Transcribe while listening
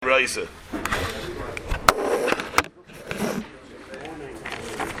Toisa.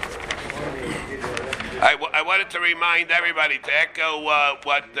 I wanted to remind everybody to echo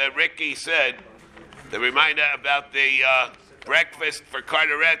what Ricky said. The reminder about the breakfast for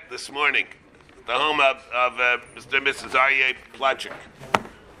Carteret this morning, the home of Mr. and Mrs. Aryeh Plachik.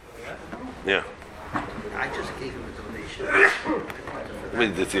 Yeah. I just gave him a donation.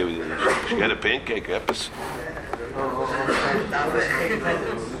 She got a pancake, Epis.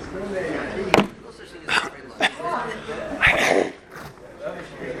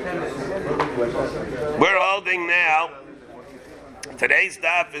 We're holding now. Today's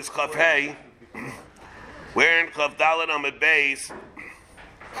daf is Chaf Hey. We're in Chaf Dalet Amud Beis.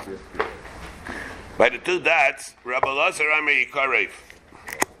 By the two dots, Rabbi Lazar Amar Yikarev.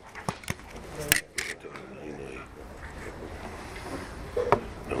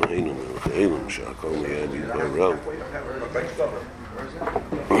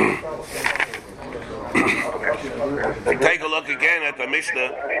 And take a look again at the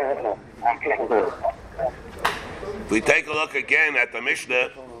Mishnah. If we take a look again at the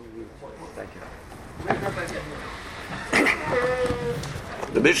Mishnah,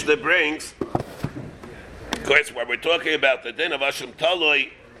 the Mishnah brings, of course, when we're talking about the din of Hashem Taloi,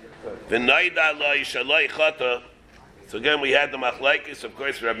 v'naida lo yishaloi chata. So again, we had the machlekes, of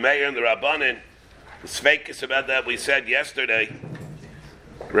course, Reb Meir and the Rabbanin. The sveikis about that we said yesterday.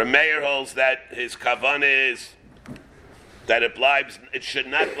 Reb Meir holds that his kavanah is that it should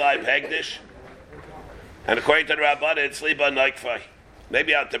not blibe hegdish. And according to the Rabbanin, it's liba noikfai.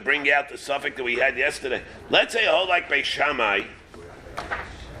 Maybe I have to bring out the suffix that we had yesterday. Let's say a whole like Beis Shammai,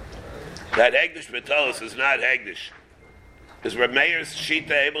 that hegdish b'tolos is not hegdish. Is Reb Meir's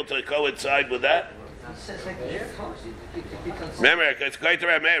shita able to coincide with that? Remember, it's going to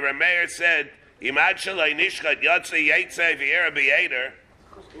Reb Meir. Reb Meir said, "Imad shalei nishchat yotze yetze v'yera b'yeder."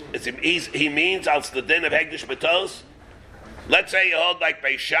 He means als the din of hegdish b'tos. Let's say you hold like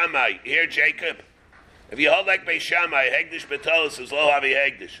Beis Shammai. Here, Jacob. If you hold like Beis Shammai, hegdish b'tos is lo havi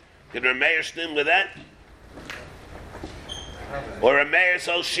hegdish. Can Reb Meir stim with that? Or Reb Meir's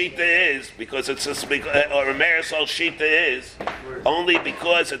whole shita is because it's or Reb Meir's whole shita is only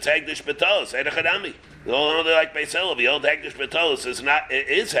because it's hegdish b'tos. Edechadami. Only like Beis Hillel, the old hegdish b'tos is not. It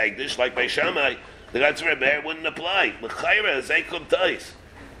is hegdish like Beis Shammai. The God's Reb Meir wouldn't apply. L'chayra zeikum tais.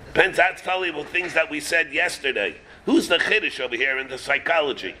 Depends. That's probably the things that we said yesterday. Who's the chiddush over here in the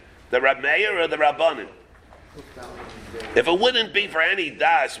psychology? The Reb Meir or the Rabbanin? If it wouldn't be for any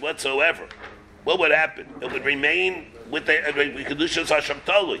das whatsoever, what would happen? It would remain with the Kerisus Hashem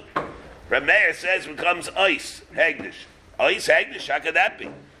Toli. Reb Meir says it becomes ice, hegdish. Ice, hegdish, how could that be?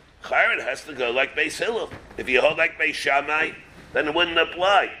 Chayrin has to go like Beis Hillel. If you hold like Beis Shammai, then it wouldn't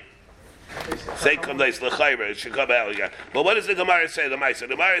apply. Say Kamdeis L'chayra, it should come out again. But what does the Gemara say? The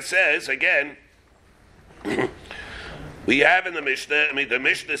Gemara says, again, we have in the Mishnah, the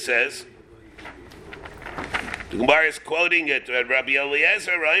Mishnah says, the Gemara is quoting it, Rabbi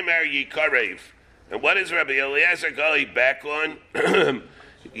Eliezer Reimer Yikarev. And what is Rabbi Eliezer going back on?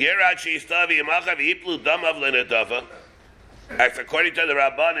 As according to the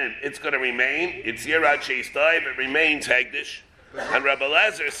Rabbanim, it's going to remain. It's Yerat Sheistayv, it remains Hegdish. And Rabbi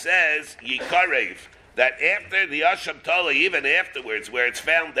Eliezer says, Yikarev, that after the Asham Tola, even afterwards, where it's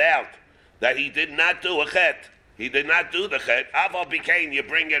found out that he did not do a chet, he did not do the chet, Aval Bikain, you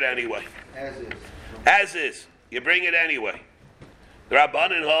bring it anyway. As is. You bring it anyway. The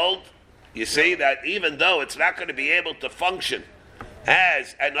Rabbanan hold, you see, that even though it's not going to be able to function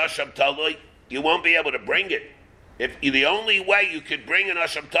as an Asham Taloi, you won't be able to bring it. If the only way you could bring an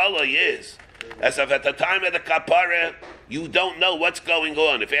Asham Taloi is, as if at the time of the Kapara, you don't know what's going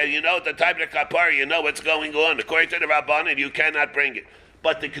on. If you know at the time of the Kapara, you know what's going on. According to the Rabbanan, you cannot bring it.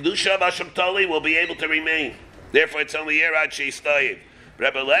 But the Kedusha of Asham Taloi will be able to remain. Therefore, it's only Yerad Sheistayim.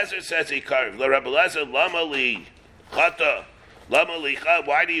 Rabbi Lezer says he carved. Rabbi Lezer, lama li chata, lama li chat.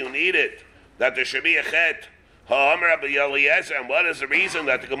 Why do you need it? That there should be a chet. Ha'amar Rabbi Eliezer. And what is the reason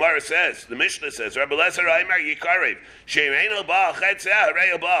that the Gemara says? The Mishnah says, Rabbi Lezer Aimer Yikarev. She'eino ba'al chet zeh,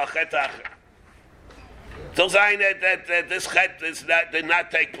 harei ba'al chet acher. So zayin that this chet did not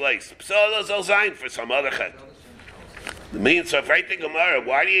take place. So they'll zayin for some other chet. It means so right the Gemara.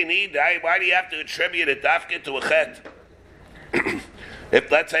 Why do you need? Why do you have to attribute a dafka to a chet? If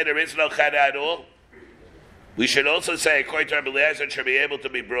let's say there is no chet at all, we should also say, according to Rabbi Eliezer, it should be able to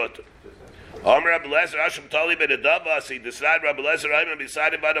be brought. Amar Rabbi Eliezer, Hashem Tali b'nedavasi, decided Rabbi Eliezer, Ayman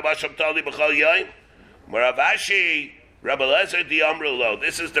decided by the Hashem Tali b'chol yain. Maravashi, Rabbi Eliezer di Amrulo.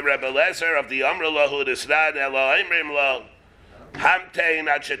 This is the Rabbi Eliezer of the Amrulo who decided Elohim lo hamtein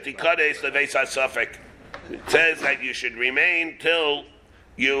ad shetikades leveis hasafek. It says that you should remain till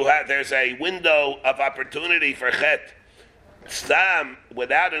there's a window of opportunity for chet. Stam,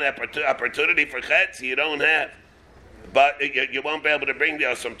 without an opportunity for chet, you don't have. But you won't be able to bring the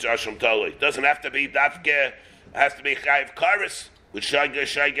Asham Toli. It doesn't have to be Dafke, it has to be Chayiv Karis, which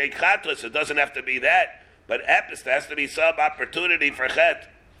Shaygei Chatos. It doesn't have to be that. But Epis, there has to be some opportunity for chet.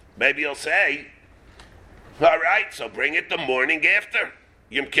 Maybe you'll say, all right, so bring it the morning after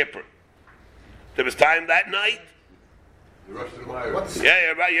Yom Kippur. There was time that night. You rushed through Ma'ariv. Yeah,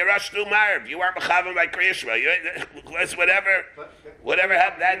 you're right. You rushed through Ma'ariv. You weren't mechavan by Kriyashma. Whatever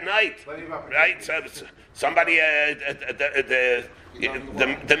happened that night, right? So somebody, the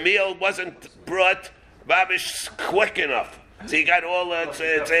meal wasn't brought babish quick enough. So you got all it's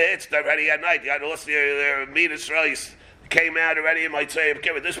already at night. You got all the meat and rice came out already. You might say, okay,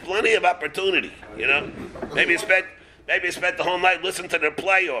 but there's plenty of opportunity. Maybe you spent the whole night listening to the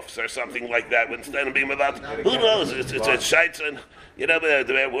playoffs or something like that instead of being about. Who knows? It's a shites and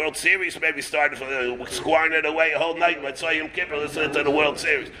the World Series maybe started squaring it away a whole night. Let's say Yom Kippur listening to the World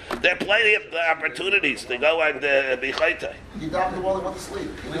Series. There are plenty of opportunities to go and be chayte. You got the wall and went to sleep.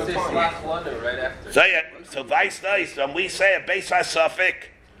 We say Slach Wonder right after. So vice nice. When we say a Beis HaSuffik,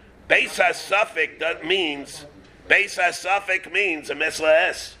 that means Beis HaSuffik means a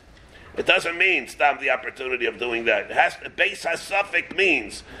Meslaes. It doesn't mean stop the opportunity of doing that. Beis HaSuffik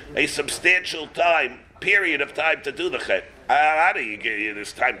means a substantial period of time to do the chet. How do you give you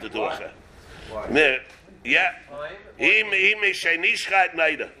this time to do a chet? Yeah.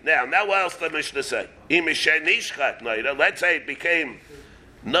 Now what else does the Mishnah say? Let's say it became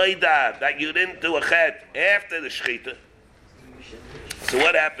Naida, that you didn't do a chet after the shechita. So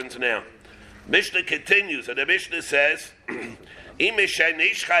what happens now? Mishnah continues, and the Mishnah says,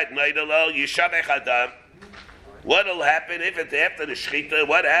 what'll happen if it's after the shechita?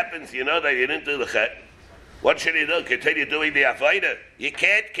 What happens? You know that you didn't do the chet. What should you do? Continue doing the avodah? You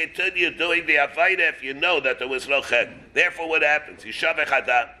can't continue doing the avodah if you know that there was no chet. Therefore, what happens? Yishavech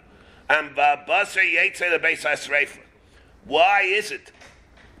adam. And basar yetzer the beis hasreifa. Why is it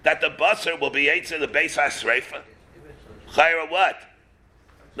that the basar will be yetzer the beis hasreifa? Chayra what?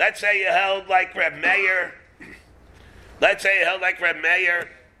 Let's say you held like Reb Meir.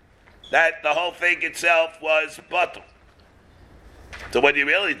 That the whole thing itself was batel. So what do you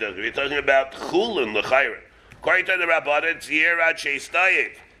really do? You're talking about chulin l'chayra. According to the Rabbanan, it's yirad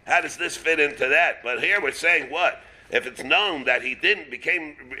sheistayiv. How does this fit into that? But here we're saying what? If it's known that he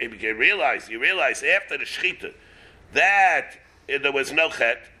realize after the shechita that there was no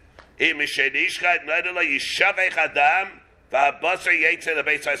chet, the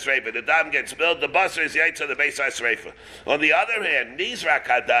dam gets spilled, the basar is yaitza the beis hasreifa. On the other hand, nizrak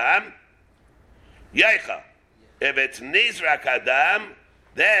hadam, yaicha. If it's nizrak hadam,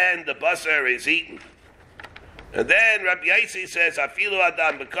 then the basar is eaten. And then Rabbi Yossi says, afilu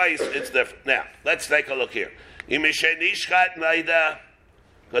adam because it's different. Now, let's take a look here. What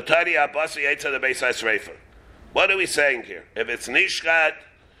are we saying here? If it's nishkat,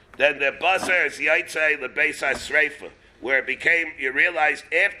 then the basar is yaitza the beis hasreifa, where it became, you realized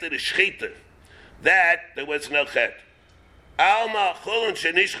after the shechita that there was no chet. Alma chulun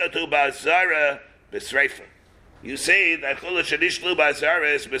shenishchatu ba'azara b'sreifa. You see that chulun shenishchatu ba'azara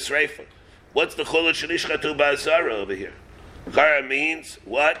is b'sreifa. What's the chulun shenishchatu ba'azara over here? Chara means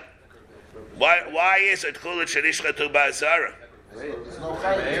what? Why is it chulun shenishchatu ba'azara?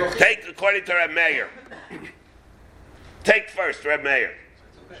 Take according to Reb Meir. Take first Reb Meir.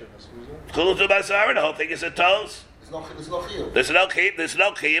 Chulun to ba'azara, the whole thing is a toes. There's no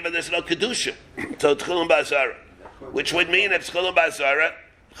chiyuv and there's no kedusha. So tchulun ba'azara, which would mean if tchulun ba'azara,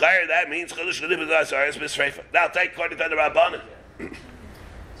 chayr that means tchulun sh'liv ba'azara is b'sreifa. Now take according to the Rabbanan.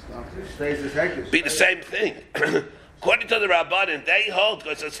 Be the same thing. According to the Rabbanan, they hold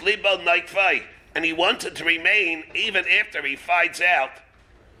because it's libo nightfai, and he wanted to remain even after he finds out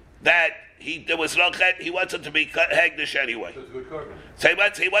that there was no chet. He wanted to be hegdish anyway. So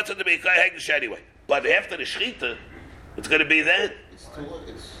he wanted to be hegdish anyway. But after the shechita, it's going to be then. It's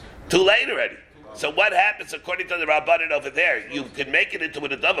too late already. So what happens according to the Rabbanan over there? You can make it into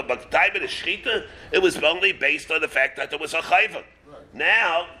an adava, but the time of the shechita, it was only based on the fact that there was a chayva.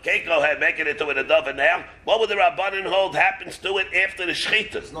 Now, can't go ahead and make it into an adava now. What would the Rabbanan hold happens to it after the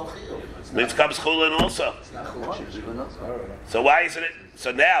shechita? It comes chulin also. So why isn't it?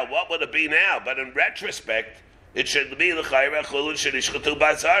 So now, what would it be now? But in retrospect, it should be the chayra chulun shenishchatu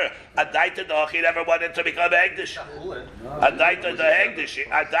ba'azara. Adaita the hachi never wanted to become hegdish. Adaita the hegdish.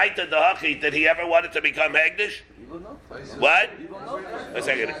 Adaita the hachi, did he ever wanted to become hegdish? What? A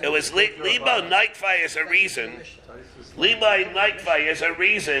second. It was libo nightfai is a reason. Libo nightfai is a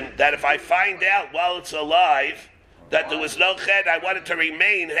reason that if I find out while it's alive that there was no ched. I wanted to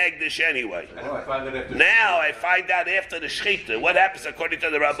remain hegdish anyway. Now I find out after the shechita. What happens according to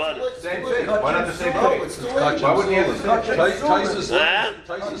the Rabbanan? Same thing. Why not the same thing? Why wouldn't he have the Kerisus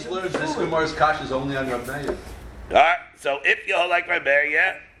learns this Gemara's kash is only on Rabbi Meir. All right. So if you hold like Rabbi Meir,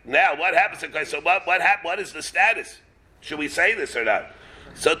 yeah. Now what happens? So what is the status? Should we say this or not?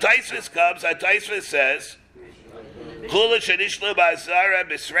 So Kerisus comes and Kerisus says, "Kula shenishlu ba'azara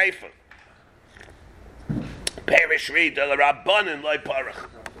b'sreifa." Perish read the Rabbanan loy parach.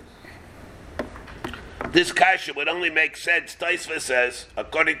 This kasha would only make sense. Kerisus says,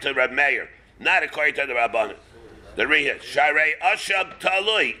 according to Rabbi Meir, not according to the Rabbanan. The Riyah Sharei Ashab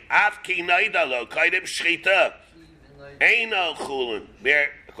Talui Afki Naidalo Kaidim Shchita Eino Chulin.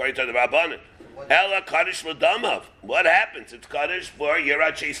 According to the Rabbanan, Ella Kaddish L'Damav. What happens? It's Kaddish for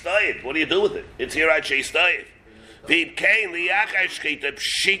Yirat Sheistayit. What do you do with it? It's Yirat Sheistayit. V'im Kain Liachar Shchita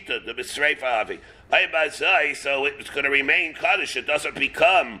Pshita the B'Sreifa Avi. So it's going to remain Kaddish. It doesn't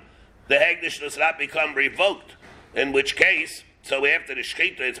become, the Hegdish does not become revoked. In which case, so after the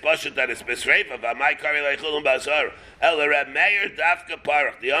Shchita, it's Pashut that it's B'Sreifa. V'amai Kari Leichulun B'Azar. Ella Reb Meir Davka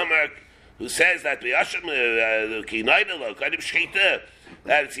Parach. The Omer who says that the Asham Kinaydalo Kadim Shchita,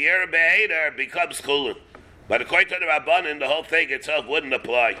 that it's Yer Be'eder becomes Chulun. But according to the Rabbanan, the whole thing itself wouldn't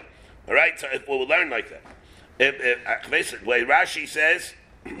apply. All right, so if we'll learn like that. If way Rashi says,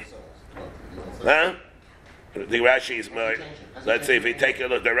 huh? The Rashi is more. Let's see if we take a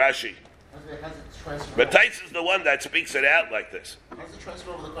look. The Rashi. But Tais is the one that speaks it out like this. How's the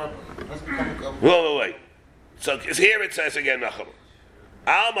transfer over the carbon? Wait. So, because here it says again, Nachum.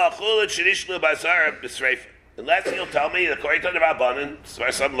 Al ma'chulat shenishlu b'asar b'sreifa. Unless you'll tell me, according to the Rabbanan,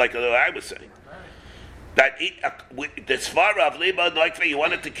 or something like I was saying, that the Svara of Liba Noikve, you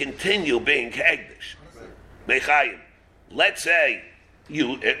wanted to continue being Kegdish. Mechayim. Let's say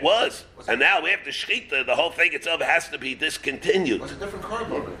it was. And now after Shechita, the whole thing itself has to be discontinued. It's a different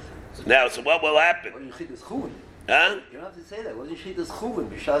carbon. Now, so what will happen? Wasn't Shechita's Chuvin? Huh? You don't have to say that. Wasn't Shechita's Chuvin?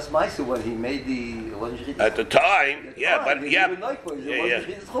 B'Shas Ma'aser when he made the... Wasn't Shechita's At the time,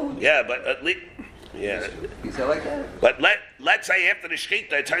 but at least... Yeah. You say like that? But let's say after the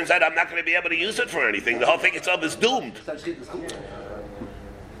Shechita, it turns out I'm not going to be able to use it for anything. The whole thing itself is doomed.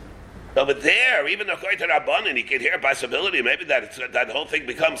 Over there, even according to Rabbanan, he can hear a possibility maybe that whole thing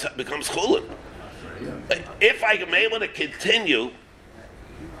becomes chulin. If I am able to continue,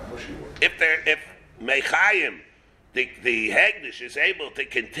 if Mechayim, the Hegdish is able to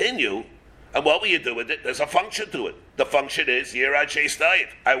continue, and what will you do with it? There's a function to it. The function is Yirad Sheistayit.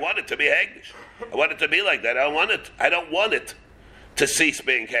 I want it to be Hegdish. I want it to be like that. I don't want it to cease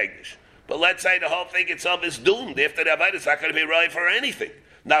being Hegdish. But let's say the whole thing itself is doomed. After the Avodah, it's not going to be right for anything.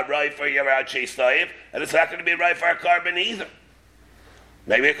 Not right for Yirad Sheistayit, and it's not going to be right for our carbon either.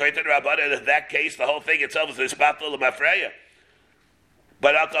 Maybe according to the Rabbanan, in that case, the whole thing itself is Ispatul Mafreya.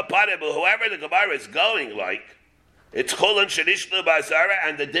 But Al Kapanim, whoever the Gemara is going like, it's Chulun Shenishlu Ba'azara,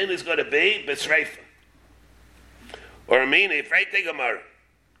 and the din is going to be B'Sreifa. Or Amini, Freite Gemara.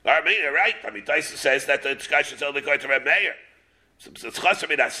 Or Amini, right? I mean, Tyson says that the discussion is only going to Reb Meir. So it's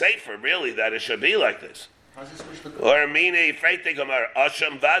Chasam not safer, really, that it should be like this. Or Amini, Freite Gemara,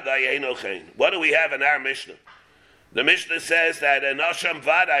 Asham Vaday Einochein. What do we have in our Mishnah? The Mishnah says that an Asham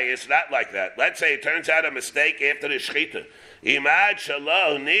Vaday is not like that. Let's say it turns out a mistake after the Shechita. Imad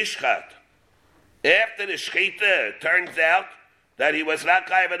Shalom Nishchat. After the Shechita, it turns out that he was not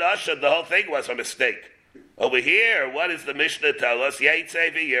Chayav and Asham. The whole thing was a mistake. Over here, what does the Mishnah tell us?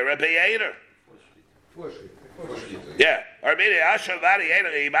 Yaitzei v'yira b'yeder. Yeah. Or maybe Asham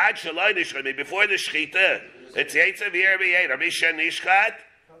Vaday Imad Shalom Nishchat. Before the Shechita, it's Yaitzei v'yira b'yeder. Misha Nishchat,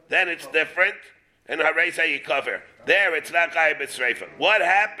 then it's different. And Haresa you cover. There, it's not Chayav b'Sreifa. What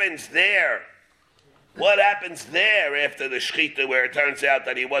happens there? What happens there after the Shechita where it turns out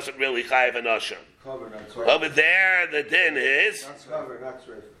that he wasn't really Chayav and Asham? Over there, the din is... Not cover, not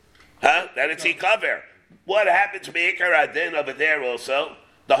Sreifa. Huh? Then it's Ikaver. What happens to Ikar Adin over there also?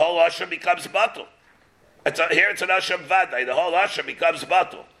 The whole Asham becomes Batul. Here it's an Asham Vaday. The whole Asham becomes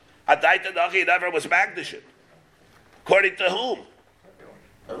Batul. Adaita Dachi never was Magdashit. According to whom?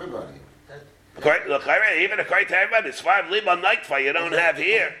 Everybody. Even according to everybody, it's 5 Liba Nightfire you don't have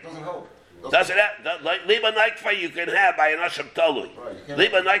here. Doesn't help. Doesn't have, like Liba Nightfire you can have by an Asham Tolui. Right,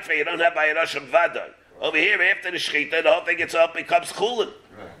 Liba Nightfire you don't have by an Asham Vaday. Over here, after the Shechita, the whole thing itself becomes Chulin.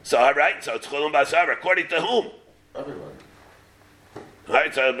 Right. So, all right, so it's Chulin Basar, according to whom? Everybody. All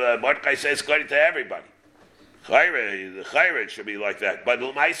right, so Mordechai says according to everybody. The Chayre should be like that. But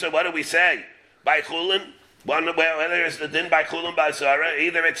L'maisa, what do we say? By Chulin, whether it's the din by Chulin Basara,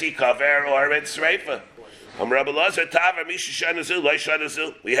 either it's Ikaver or it's Sreifa. Rabbi Lazar Taver Misha Shanazu, Lai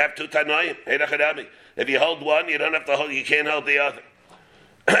Shanazu. We have two Tanoim. If you hold one, you don't have to hold. You can't hold the other.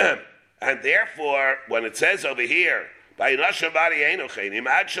 And therefore, when it says over here, by Nasham Bari Enochenim,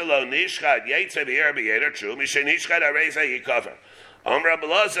 Ad Shalo Nishchad Yetzev Yer B'Yeder True, Misha Nishchad Areza Yikover. Rabbi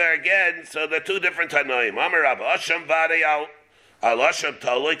Lazar again. So they're two different Tanoim. Rabbi Asham Bari Al Asham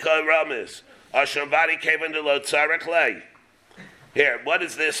Toloi Kol Ramis. Asham Bari Kevin de Lo Tzarek Lei. Here, what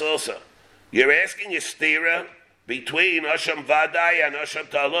is this also? You're asking a stira between Asham Vadai and Asham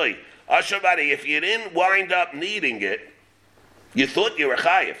Taloi. Asham Vadai, if you didn't wind up needing it, you thought you were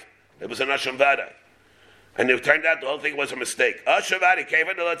chayiv. It was an Asham Vadai. And it turned out the whole thing was a mistake. Asham Vadai came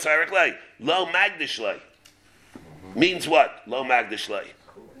into the Tzarek Lei. Lo Magdish Lei. Means what? Lo Magdish Lei.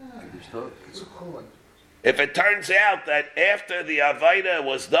 If it turns out that after the Avaida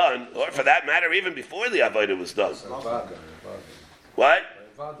was done, or for that matter, even before the Avaida was done. What?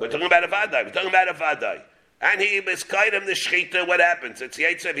 We're talking about a vadai. And he miskaidem the shechita. What happens? It's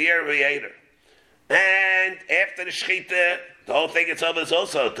Yetzev Yer V'Yeder. And after the shechita, the whole thing itself is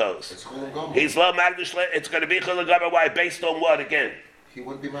also toast. He's lo magdish. It's going to be chulagaba. Why? Based on what again? He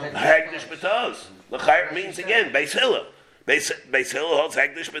would be magdish. Hagdish betos. L'chayr means again Beis Hillel. Beis Hillel holds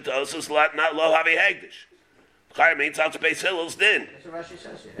hagdish betos is not lo havi hagdish. L'chayr means how to Beis Hillel's din. That's what Rashi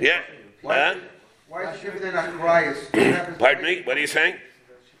says. Yeah. Why is it not Kerisus? Pardon me. What are you saying?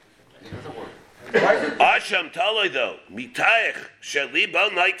 Asham Taloi though, Mitayich Sheliba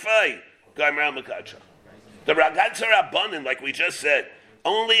Naikfai Gaimra Makacha. The Ragatza Rabbanin, like we just said,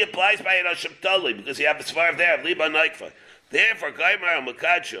 only applies by an Asham Taloi because you have the Svar there of Liba Naikfai. Therefore, Gaimra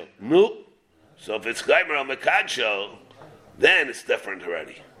Makacha. No. So if it's Gaimra Makacha, then it's different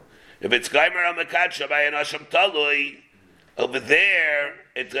already. If it's Gaimra Makacha by an Asham Taloi, over there,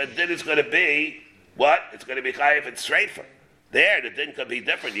 it's going to be what? It's going to be Chayiv and Sreifa. There, the din could be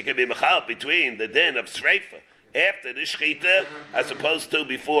different. You can be mechal between the din of Sreifa after the shechita as opposed to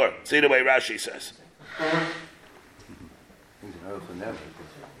before. See the way Rashi says.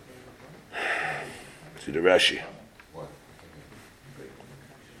 See the Rashi.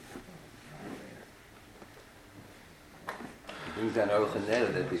 Brings down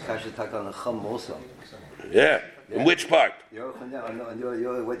Orchaner that the kasha tak on the chum also. Yeah. In which part? Your In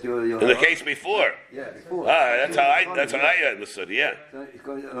the case before. Yeah, before. That's how I understood. Yeah. So it's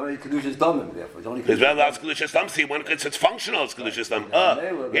going to Kedushas Damim, therefore. It's only It's well, that's Kedushas Dam. See, it's functional. It's Kedushas Dam.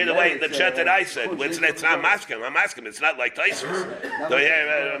 Here, the way the chat that I said, it's not maskim. I'm asking. It's not like Taisus. So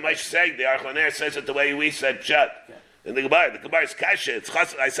here, Moshe saying the Archoner says it the way we said chat. In the Gemara is kasha.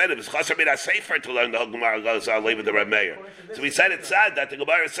 I said it was chaser b'da sefer to learn the whole Gemara goes. I'll leave it to Reb Meir. So we said it's sad that the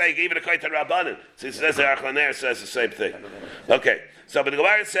Gemara is saying even according to Rabbanan. So he says the Archoner says the same thing. Okay, so but the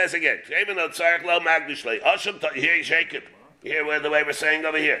Gemara says again. Even though tzarich lo magdushlei, Asham here Jacob. Here where the way we're saying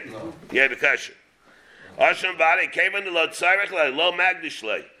over here. Here the kasha. Asham v'alei came in the lo tzarich lo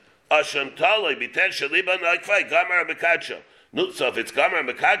magdushlei. Asham talei b'ten shaliba naikfei gamar b'kacho. So if it's gamar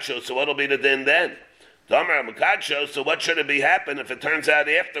b'kacho, so what'll be the din then? So what should it be happen if it turns out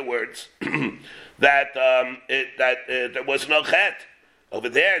afterwards that there was no chet? Over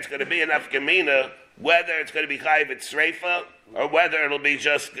there it's going to be an afkamina, whether it's going to be chayiv sreifa or whether it'll be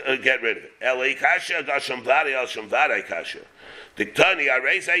just get rid of it. Elei kasha gasham vadi al sham vadi kasha. Diktani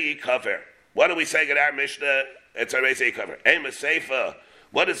areza yikaver. What do we say in our Mishnah? It's areza yikaver. Ema seifa.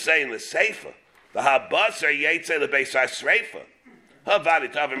 What does it say in the seifa? The habasar yetze lebeisar sreifa. Havadi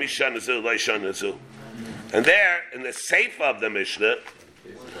taver mishanazu leishanazu. And there, in the Seifa of the Mishnah,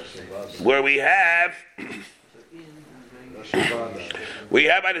 where we have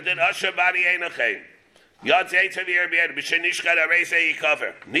by the din Asher Bari Einachem, Yad Zeitzav Yerbied, B'Shenishchad Arezei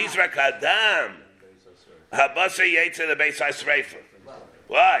Yikaver, Nizra Kadam, Habasa Yeitzav the Beis HaSreifa.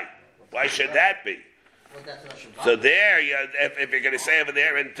 Why? Why should that be? So there, if you're going to say over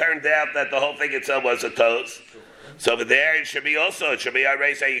there, and it turned out that the whole thing itself was a toast, so over there it should be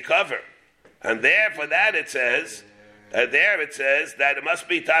Arezei Yikaver. And there, for that, it says that it must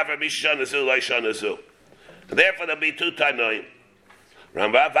be Tavra Mishanazu Laishanazu. Therefore, there'll be two Tanoim.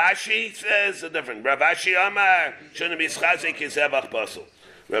 Rav Ashi says a different. Rav Ashi Amar shouldn't be Schazik Yisevach Basel.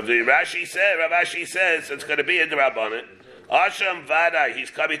 Rav Ashi says it's going to be in the Rabbanan. Asham Vada,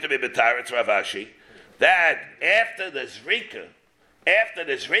 he's coming to be B'tar. It's Rav Ashi. That after the Zrika,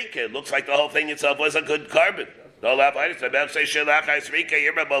 it looks like the whole thing itself was a good carbon. And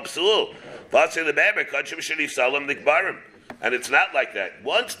it's not like that.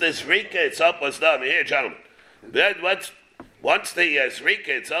 Once the Zrika itself was done, here, gentlemen, then once the Zrika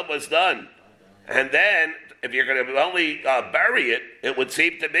itself was done, and then if you're going to only bury it, it would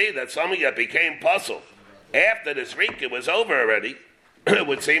seem to me that something that became puzzle after the Zrika was over already, it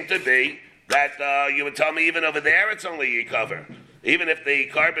would seem to be that you would tell me even over there it's only yikaver. Even if the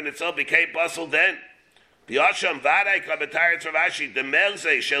carbon itself became bustle, then the Asham Vadai Kabataritz Ravashi, the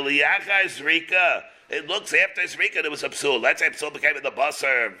Melze, Sheliacha Zrika. It looks after Zrika, there was a psul. Let's say psul became the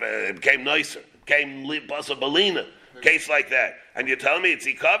busser, it became nicer, became busser balina, case like that. And you tell me it's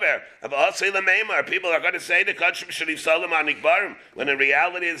yikaver. People are going to say the Kachim Sharif Salam on Nikbarim, when in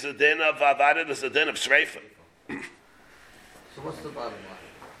reality it's the din of Avada, it's the din of Sreifa. So what's the bottom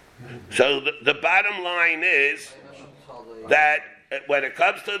line? So the bottom line is that when it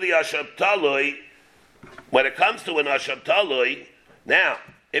comes to the Ashab Talui, when it comes to an Ashab Talui, now,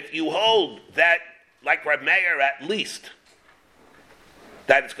 if you hold that, like Reb Meir at least,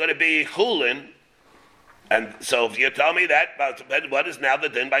 that it's going to be Chulin, and so if you tell me that, what is now the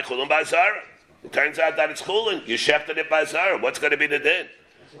din by Chulin Bazara? It turns out that it's Chulin. You shefted it Bazara. What's going to be the din?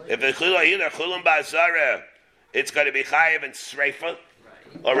 If it's Chulin Bazara, it's going to be Chayev and Sreifa,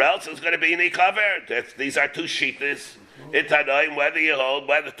 or else it's going to be Nikaver. These are two shitas. Itadaim, whether you hold,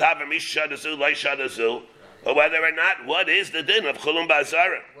 whether Tavam Ish Shadazu, Lai Shadazu, or whether or not, what is the din of Chulun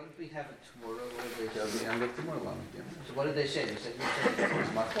Bazara? What if we have it tomorrow? So what did they say? They said it was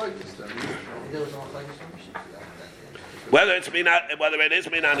Machlokes. There was no Machlokes. Whether it is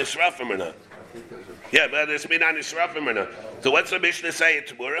Minan Nisrafim or not. Yeah, whether it's Minan Nisrafim or not. So what's the Mishnah say at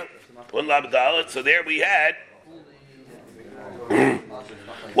Tamura? One Labdalit. So there we had.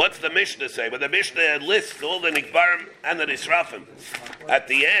 What's the Mishnah say? Well, the Mishnah lists all the Nikbarim and the Nisrafim at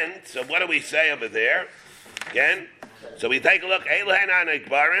the end. So what do we say over there? Again, so we take a look. Eilahen an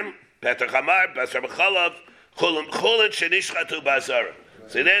Nikbarim, Petach Hamar, Basar B'chalav, Chulin Shenishchatu Bazara.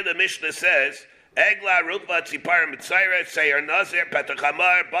 So there the Mishnah says, Egla Rupa Tziparim Mitzayra, Seir Nazir, Petach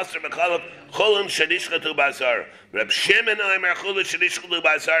Hamar, Basar B'chalav, Chulin Shenishchatu Bazara. Reb Shimon Omer Chulin Shenishchatu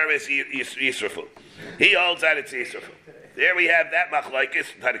Bazara is Yisrafu. He holds that it's Yisrafu. There we have that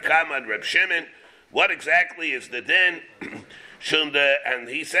machlokes, Tanakama and Reb Shimon. What exactly is the din? And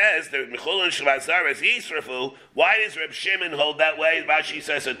he says the Mechulin Shavazar is Yisrafu. Why does Reb Shimon hold that way? Rashi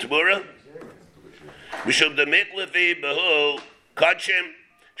says a Tamura. Mishum the Miklevi Behu Kachim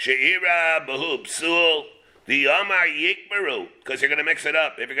Sheira Behu Psul the Amar Yikbaru, because you're going to mix it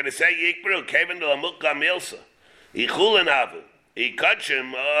up. If you're going to say Yikbaru, Kevin de la Mukka Milsa, Yichulin Avu,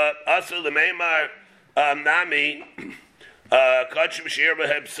 Yikachim Asu the Meimar Nami. Kachim Shir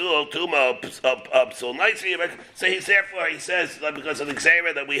Behebsul Tuma Psul. So he's therefore he says that because of the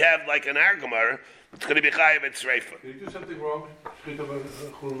Xera that we have like an Argamar, it's going to be Chayiv and Sreifa. Did you do something wrong?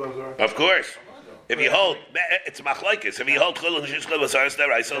 Of course. If you hold, it's machlokes. If you hold Chulun Shishchul Bazar, it's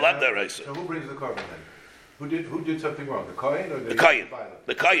deraisa. So love deraisa. So who brings the carbon then? Who did something wrong? The Kohen or the Kohen?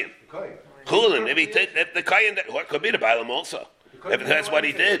 The Kohen. The Kohen. Chulun. If the Kohen, or it could be the Bailam also. If that's what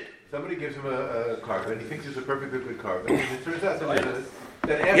he did. Somebody gives him a carbon, he thinks it's a perfectly good carbon. It turns out that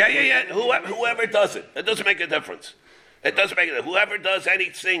Yeah. Whoever does it, it doesn't make a difference. It doesn't make a difference. Whoever does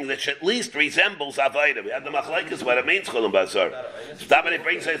anything that at least resembles Avodah. We have the machlokes what it means, Chulun Bazar. Somebody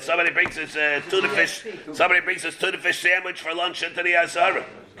brings his tuna fish. Somebody brings his tuna fish sandwich for lunch into the Azara.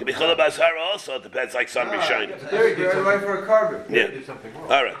 Could be Chulun Bazar also. It depends, like sun Rishon. They're right for a carbon. Yeah. did something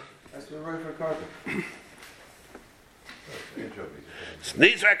wrong. All right. That's right for a carbon.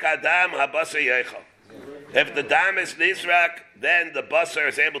 Nizrak Adam Habasa Yechal. If the dam is Nizrak, then the basar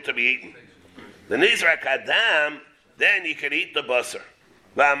is able to be eaten. The Nizrak Adam, then you can eat the basar.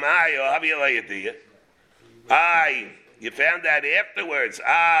 You found that afterwards.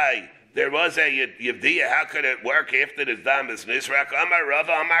 There was a Yevdiya. How could it work after the dam is Nizrak? Amar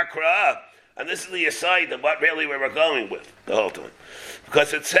Rava, Amar Krah. And this is the aside of what really we were going with the whole time.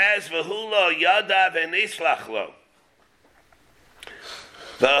 Because it says, V'hulo yada v'nislach lo.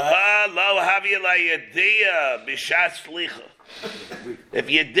 If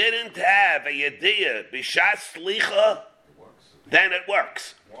you didn't have a yediyah b'shas slicha, then it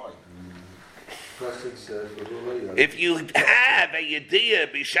works. If you have a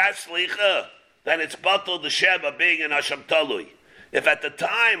yediyah b'shas slicha, then it's batal the shema being an asham talui. If at the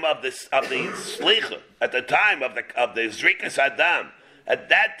time of the slicha, at the time of the zrikas adam, at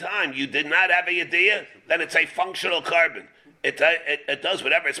that time you did not have a yediyah, then it's a functional carbon. It does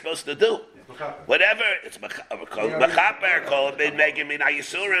whatever it's supposed to do. Whatever it's mechaper, called making min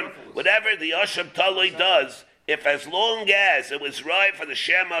ayisurim. Whatever the asham talui does, if as long as it was right for the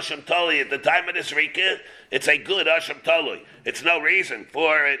shem asham talui at the time of this rika, it's a good asham talui. It's no reason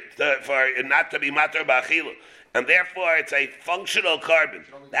for it not to be matar b'achilu. And therefore, it's a functional carbon.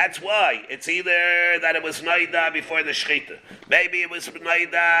 That's why it's either that it was naida before the shechita. Maybe it was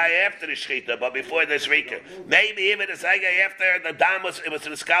naida after the shechita, but before the shrika. Maybe even it's after the dam it was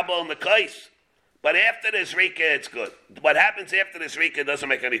the skabel and the kais. but after the Zrika, it's good. What happens after the Zrika doesn't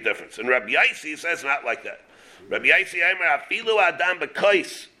make any difference. And Rabbi Yaisi says not like that. Rabbi Yaisi Aimer, Afilu Adam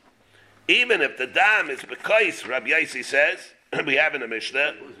Bekois. Even if the dam is Bekois, Rabbi Yaisi says, we have in the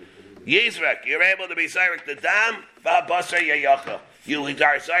Mishnah, Yizrak, you're able to be Zyrek the dam, V'abasar Yayacha. You are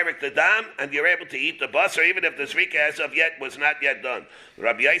Zyrek the dam, and you're able to eat the basar, even if the Zrika as of yet was not yet done.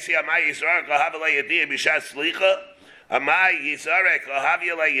 Rabbi Yaisi Amai Yisrael Kahavala Yediyah B'Shas Slicha. Amai Yisarek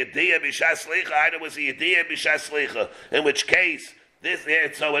Kahavila Yediyah B'Shas Slicha. Either was a Yediyah B'Shas Slicha. In which case,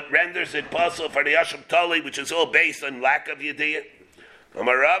 so it renders it possible for the Yasham Toli, which is all based on lack of Yediyah.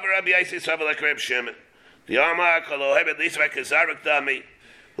 Amarav Rabbi Yaisi Savalak Reb Shimon. The Amar Kalohem Lisvek Kazarek Dami,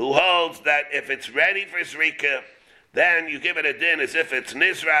 who holds that if it's ready for Zrika, then you give it a din as if it's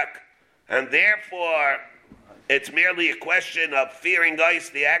Nizrak, and therefore it's merely a question of fearing ice,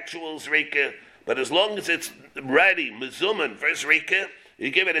 the actual Zrika, but as long as it's ready, Mizuman for Zrika,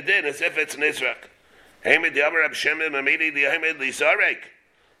 you give it a din as if it's Nizrak. Hamid the Amar Abshemim Amidi the Hamid Lizarek.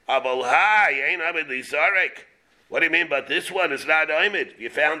 Abol Hai ain't Hamid Lizarek. What do you mean? But this one is not Hamid. You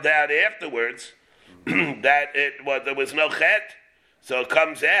found out afterwards that there was no chet, so it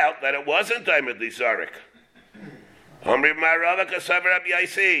comes out that it wasn't Hamid Lizarek. Amri Marava Kasav Rabbi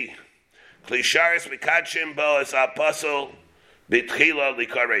Yaisi. Klisharis Mikachim Bo as Apostle Bitchila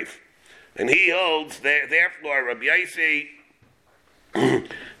Likarev. And he holds, therefore, Rabbi Yaisi,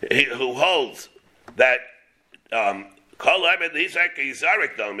 who holds that Kol Hamid Lizarek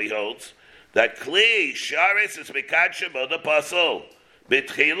Yizarik Dom, he holds that Kli Sharis is Mikachim Bo the Apostle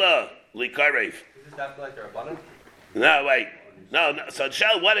Bitchila Likarev. Is this after like the Rabbanim? No, wait. No. So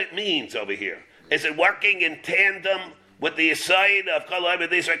show what it means over here. Is it working in tandem with the aside of Kol Hamid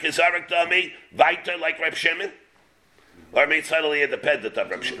Lizarek Yizarik Dami, Vaita like Reb Shimon? Or means totally independent of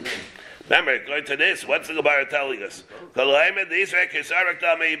Reb Shimon? Remember, going to this, what's the Gemara telling us? Kol Hamid Lizarek Yizarik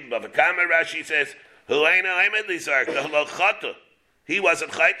Dami, Bavakama Rashi says, Hu Eino Hamid Lizarek, Lo Chata. He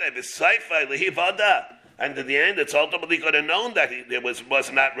wasn't Chayta, V'Saifa, Lehivada. And in the end, it's ultimately going to known that it was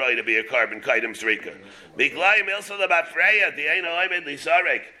not right to be a carbon kaidim zrika. Biglayim ilsa lebafreya, the Eino Hamid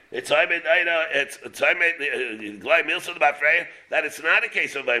Lizarek. It's Hamid, Glayim ilsa lebafreya, that it's not a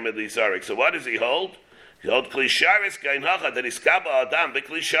case of Hamid Lizarek. So what does he hold? He holds Klisharis Gainhacha, that is Kaba Adam,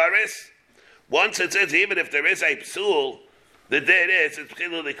 Biklisharis. Once it says, even if there is a psul, the day it is, it's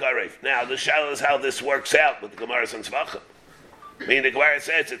Pchilu Likarev. Now, the shallow is how this works out with the Gemara and Tzvachim. I mean, the Gemara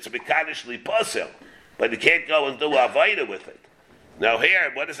says it's Mikadish Liposel, but you can't go and do Avaida with it. Now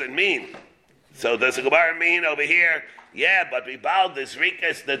here, what does it mean? So does the Gemara mean over here, yeah, but we bowed this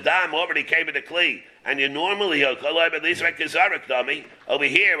Rikas, the dam already came in the Kli, and you normally, over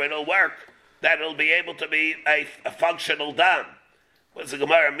here, it'll work, that it'll be able to be a functional dam. What does the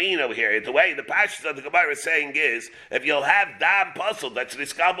Gemara mean over here? The way the passage of the Gemara is saying is, if you'll have dam puzzle that's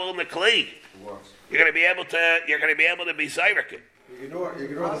niskabel in the Kli, you're going to be able to be Zayrik. You ignore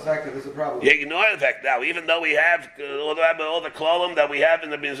the fact that there's a problem. You ignore the fact now, even though we have all the klolim that we have in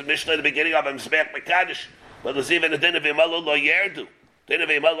the Mishnah at the beginning of Mizbech Mekadosh, but there's even a din of Imalu Lo Yerdu. Din of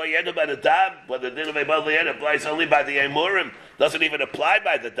Imalu Lo Yerdu by the Dam, but the din of Imalu Lo Yerdu applies only by the Emurim, doesn't even apply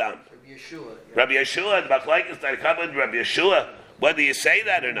by the Dam. Rabbi Yeshua, the Machlaikis that covered Rabbi Yeshua, whether you say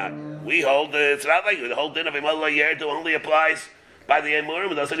that or not, we hold it's not like the whole din of Imalu Lo Yerdu only applies by the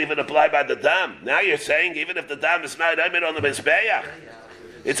Emurim, it doesn't even apply by the Dam. Now you're saying even if the Dam is not Emin on the Mizbeach,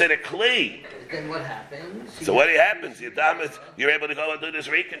 it's in a Kli. Then what happens? So what happens? Your Dam is, you're able to go and do this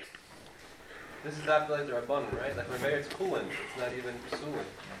Rikin. This is not like the Rabbanim, right? Like Rabbi, it's cooling. It's not even pursuing.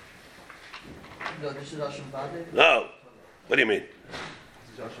 No, this is Asham Bade? No. What do you mean?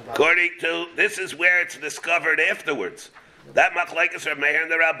 According to, this is where it's discovered afterwards. That Machlekes Reb Meir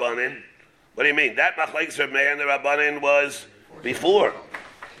and the Rabbanim. What do you mean? That Machlekes Reb Meir and the Rabbanim was before.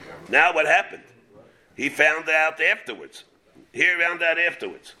 Now what happened? He found out afterwards. He found out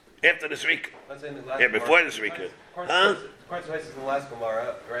afterwards. After the Srika. Yeah, before the Srika. Huh? Kerisus is the last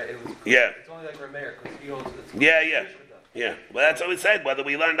Gemara, right? It's only like Rameir, because he holds it's Yeah. Well, that's what we said. Whether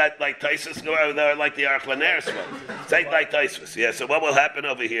we learned that like Kerisus or like the Archleneris one. It's like Kerisus. Yeah, so what will happen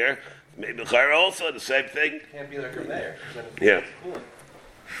over here? Maybe Chara also, the same thing. It can't be like Rameir. Yeah.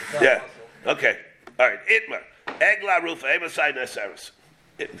 Yeah. Okay. All right. Itmar. Egla Rufa, Emasai Nesaris.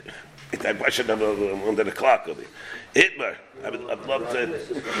 I should have under the clock over here. Itmar. I'd love to.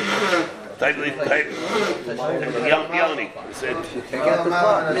 Yoni.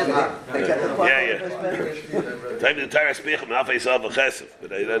 Yeah. Time to Tara Spichim, Alpha Yisrael V'Chesef.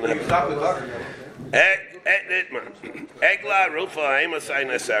 But I don't have Itmar. Egla Rufa, Emasai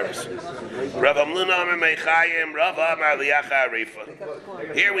Nesaris. Rav Amluna Amar Meichayim, Rav Amar Liacha Arifa.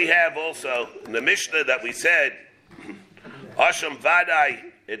 Here we have also in the Mishnah that we said, Asham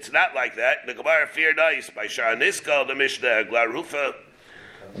Vadai it's not like that. The Gemara feared ice by Sha'aniska, the Mishnah, Egla Rufa.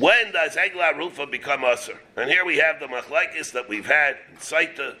 When does Egla Rufa become Usr? And here we have the Machlaikis that we've had in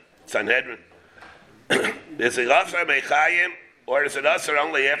Saita, Sanhedrin. Is it Usr Mechayim, or is it Usr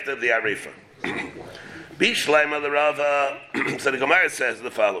only after the Arifa? Bishlaim of the Rava, so the Gemara says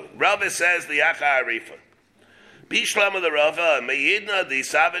the following. Rava says the Acha Arifa. Bishlaim of the Rava, Meyidna di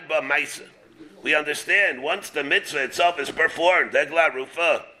Savid ba Maisa. We understand once the mitzvah itself is performed, Egla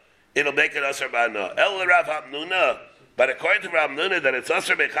Rufa, it'll make it Asr Ba'ana. El Rav Hamnuna, but according to Rav Hamnuna, that it's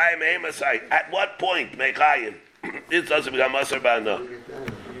Asr Mechayim Eimasai. At what point, Mechayim, it's Asr become Asr Ba'ana?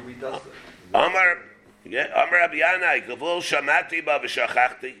 Amar Rabbi Yanai, Gavul Shamati Ba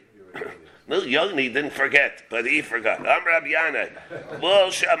V'Shachachti. No, Yoni didn't forget, but he forgot. Amar Rabbi Yanai,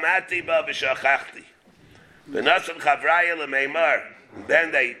 Gavul Shamati Ba V'Shachachti. V'Nasan Chavraya L'Meimar.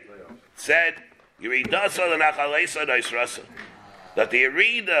 Then they said, Yeridasa l'Nachalesa Naisrasa. That the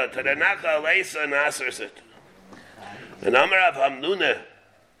Yerida to the Nachalesa Nasers it. And Amar Rav Hamnuna,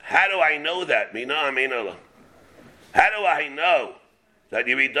 how do I know that? Mina Aminallah. How do I know that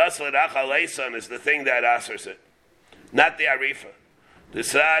Yeridasa l'Nachalesa is the thing that asers it? Not the Arifa. The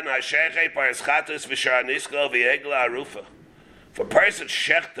Sa Nasheche Parischatus V'Sharanisko V'Egla Arufa. If a person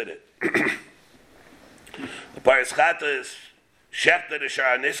shechted it, the Parischatus shechted the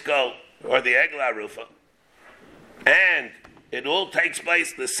Sharanisko or the Egla Rufa, and it all takes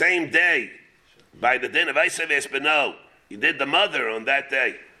place the same day by the din of Eisav Espino. He did the mother on that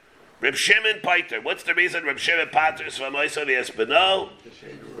day. Reb Shimon Paiter. What's the reason Reb Shimon Paiter from Eisav Espino?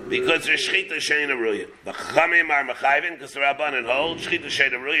 Because there's Shechita Shein Aruya. The Chachamim are Mechayvin because the Rabbanan hold Shechita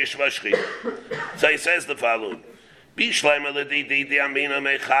Shein Aruya Shva Shechita. So he says the following: Bishleima L'Didi Amina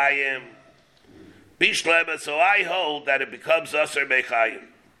Mechayim. Bishleima. So I hold that it becomes Aser Mechayim.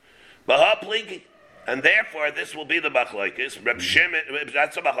 And therefore, this will be the machlokes. Reb Shimon,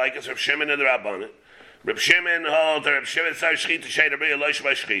 that's the machlokes. Reb Shimon and the Rabbanan. Reb Shimon holds. Reb Shimon says shchita sheina b'riyah lo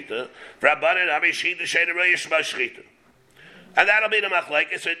shma shchita. Rabbanan have shchita sheina b'riyah shma shchita. And that'll be the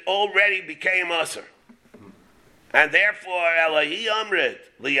machlokes. It already became usher. And therefore, Elahi amrit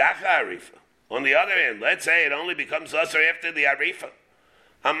liyacha arifa. On the other hand, let's say it only becomes usher after the arifa.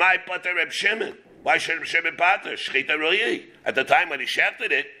 Amai pater Reb Shimon. Why should Reb Shimon pater shchita ruyi? At the time when he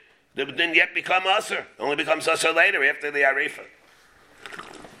shechted it, it didn't yet become Asr. Only becomes Asr later, after the Arifa.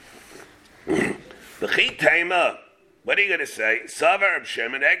 The Chitema, what are you going to say? Savar Reb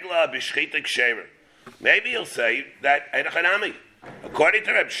Shimon, Egla b'shchita kshemer. Maybe he'll say that, Einachanami, according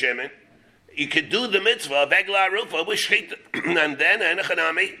to Reb Shimon, you could do the mitzvah of Egla Arufa with shchita. And then,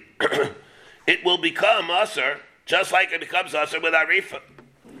 Einachanami, it will become Asr, just like it becomes Asr with Arifa.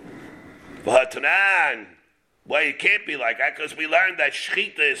 V'hatanan. Well, it can't be like that because we learned that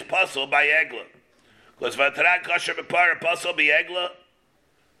shchita is puzzle by egla. Because v'ataran kosher b'para puzzle by egla.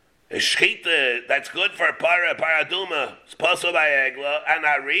 A shchita that's good for a paraduma is puzzle by egla, and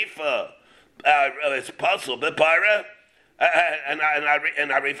arifa is puzzle b'para, and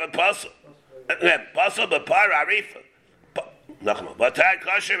arifa puzzle. Puzzle b'para arifa. Nachma. V'ataran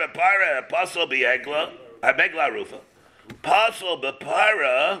kosher b'para puzzle by egla. Begla rufa. Puzzle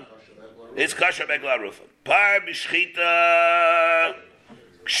b'para is kosher begla rufa. Par b'shchita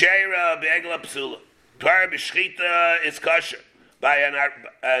ksheira be'egla psula. Par b'shchita is kosher. By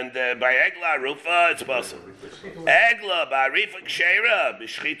egla rufa it's possible. Egla ba'arifa ksheira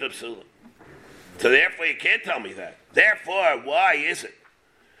b'shchita psula. So therefore you can't tell me that. Therefore, why is it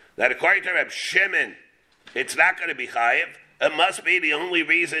that according to Reb Shimon it's not going to be chayiv? It must be the only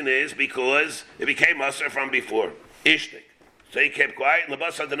reason is because it became musar from before. Ishtik. So he kept quiet, and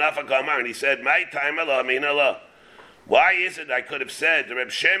he said, my time Allah, min Allah. Why is it I could have said, the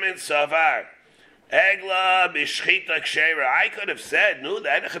Reb Shimon Savar, Egla b'shchita ksheira. I could have said, no,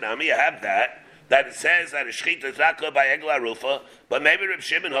 that you have that it says that a shchita is not good by Egla Rufa, but maybe Reb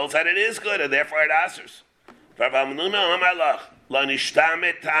Shimon holds that it is good, and therefore it answers.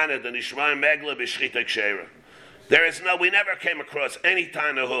 We never came across any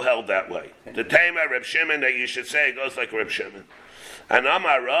Tana who held that way. The Tema Reb Shimon that you should say goes like Reb Shimon. And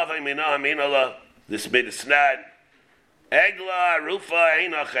Amar Rav Aminah, this bit is not Egla Rufa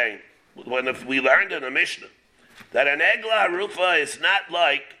Einachein. When we learned in the Mishnah that an Egla Rufa is not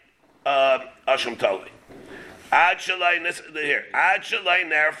like Asham Tali. Ad Shalai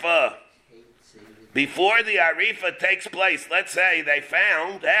Nerfa. Before the Arifa takes place, let's say they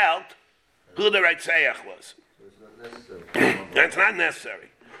found out who the Reitzayach was. It's not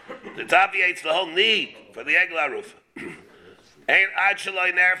necessary. It obviates the whole need for the Egla Rufa.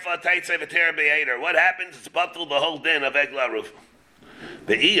 What happens? It's bottled the whole din of Egla Rufa.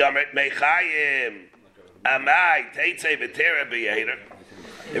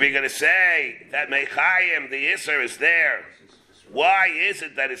 If you're going to say that Mechayim, the Isser, is there, why is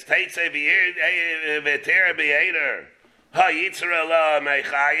it that it's Teitzei V'Ter B'Eder? Ha Yitzra La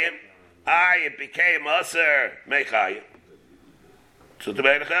Mechayim? It became Aser Mechayim. So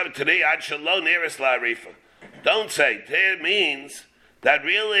today, Ad Shalom Nearest La Rifa. Don't say. It means that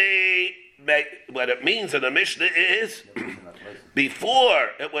really, what it means in the Mishnah is, before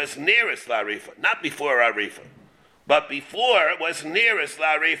it was nearest La Rifa, not before Arifa. But before it was nearest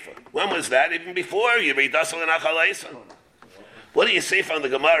La Rifa. When was that? Even before you read Dasal and Achaleisa. What do you see from the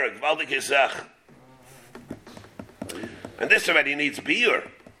Gemara? Gvaldik Yizach. And this already needs biur.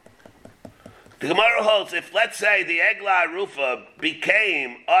 The Gemara holds, if let's say the Egla Arufa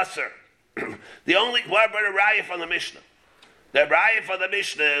became Aser, the only, what about a Raya from the Mishnah? The Raya from the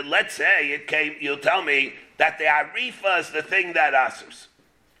Mishnah, let's say it came, you'll tell me that the Arifa is the thing that Asers.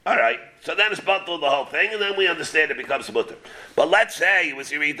 All right, so then it's batul the whole thing, and then we understand it becomes mutter. But let's say it was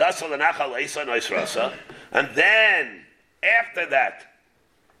Yiridasal and Achaleisa Noisrasa, and then after that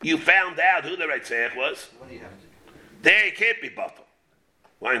you found out who the Reitzach was. What do you have to do? There you can't be batul.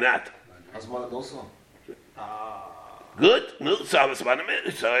 Why not? Good. No, so it's about a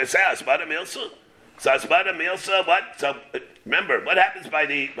milsa. So it's about a milsa. So it's about a milsa. What? So remember, what happens by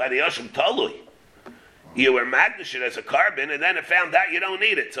the Osham Talui? You were magnified as a carbon, and then it found out you don't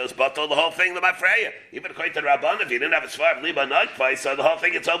need it. So it's batal the whole thing, the Mafreya. Even according to Rabban, if you didn't have a svar of Liba Nagfai, so the whole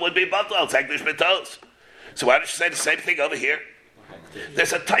thing itself would be batal. It's Hekdesh Betos. So why don't you say the same thing over here?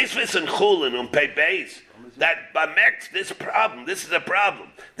 There's a Taisvis and Chulin on Pei Beis that Bamek, this problem, this is a problem.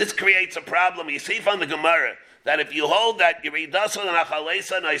 This creates a problem. You see from the Gemara that if you hold that you read Dasal and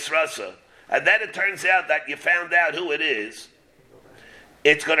Achaleisa and Aisrasa, and then it turns out that you found out who it is,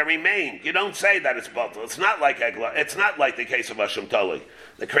 it's going to remain. You don't say that it's batal. It's not like Egla. It's not like the case of Hashem Tali.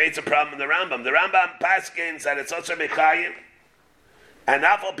 That creates a problem in the Rambam. The Rambam paskins that it's also Mechayim. And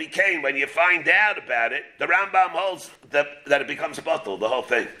Afal became, when you find out about it, the Rambam holds that it becomes batal, the whole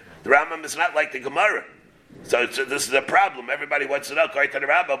thing. The Rambam is not like the Gemara. So this is a problem. Everybody wants to know, according to the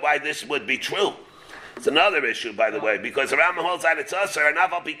Rambam, why this would be true. It's another issue, by the way, because the Rambam holds that it's usher, and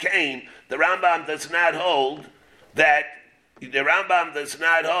Afal became, the Rambam does not hold that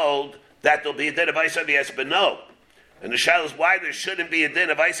there'll be a din of Isa v'Espino. And the shal is why there shouldn't be a din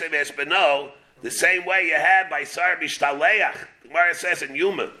of Isa v'Espino the same way you have by Sar Mishtaleach. The Gemara says in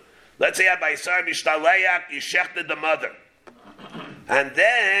Yuma, let's say you have by Sar Mishtaleach, you shechted the mother. And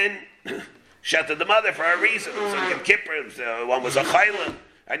then, shechted the mother for a reason. So in Kippur, one was a chayla.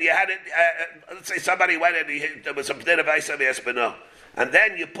 And you had it, let's say somebody went and there was a din of Isa v'Espino. And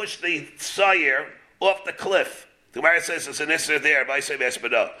then you push the sawyer off the cliff. The Gemara says there's an isser there,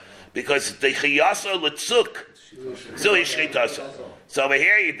 because the chiyasa l'tzuk, zui shchitasa. So over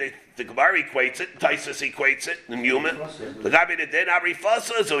here, the Gemara equates it, Taisus equates it, in Yuma. The Gabi the din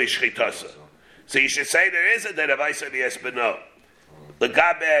arifasa zui shchitasa. So you should say there is a din of Isa v'Espino. The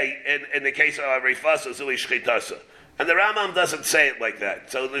Gabi, in the case of arifasa zui shchitasa. And the Rambam doesn't say it like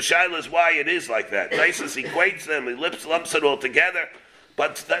that. So the shaila is why it is like that. Taisus equates them, he lumps it all together.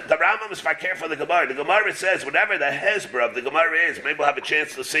 But the Rambam is fakir for the Gemara. The Gemara says, whatever the hezbollah of the Gemara is, maybe we'll have a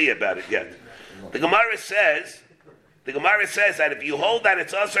chance to see about it yet. The Gemara says that if you hold that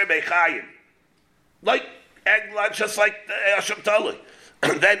it's Aser Bechayim, like Egla, just like Hashem Tali,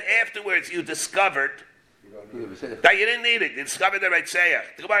 then afterwards you discovered that you didn't need it. You discovered the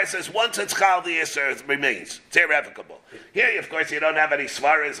Reitzayach. The Gemara says, once it's Chal, the Yisr, it remains. It's irrevocable. Here, of course, you don't have any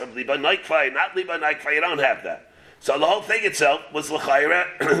svaras of Liba Naikfai, not Liba Naikfai, you don't have that. So the whole thing itself was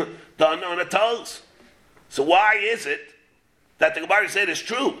l'chayra done on a toes. So why is it that the Gemara said is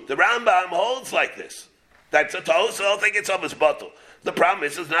true? The Rambam holds like this. That's a toes, so the whole thing itself is batul. The problem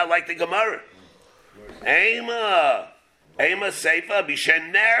is it's not like the Gemara. Ema seifa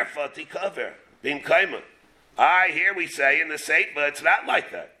bishen nerfa tikaver bim kaima. Here we say in the seifa it's not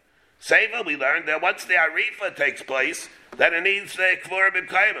like that. Seifa we learned that once the arifa takes place, then it needs the kvura bim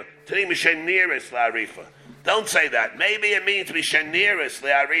kaima. Today mishen nearest la arifa. Don't say that. Maybe it means Mishaniris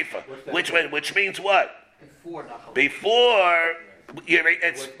Le'arifa. Which means what? Before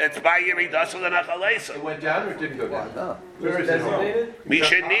it's by Yiridasal and Achalesa. It went down or it didn't go down? No. Where is it?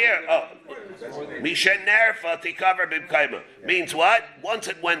 Mishanerfa Tikaver Bimkaima. Means what? Once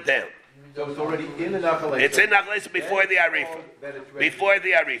it went down. So it's already in the Nachalesa. It's in Nachalesa before the Arifa. Before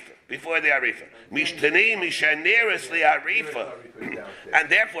the Arifa. Mishtani Mishaniris Le'arifa. And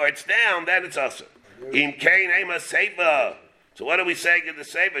therefore it's down, then it's also. In Kain Ema Seifa. So what are we saying in the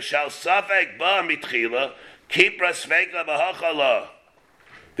Seifa? Shall Safek Ba Mitchila, Kipra Sveka Bahachala.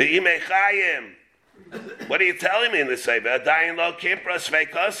 The Imechayim. What are you telling me in the Seifa? Dain Lo Kipra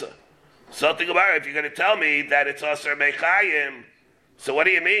Svekasa. Something about it. If you're going to tell me that it's Aser Mechayim, So what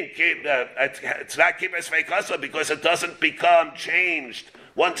do you mean? It's not kippur sveikasa because it doesn't become changed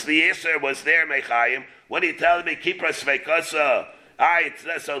once the Yisr was there, Mechayim. What are you telling me? Kippur sveikasa.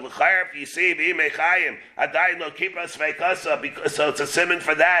 So l'chayr, if you see v'im Mechayim, adayin lo kippur sveikasa. So it's a simon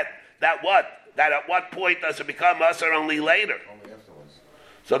for that. That what? That at what point does it become usher? Only later. Only afterwards.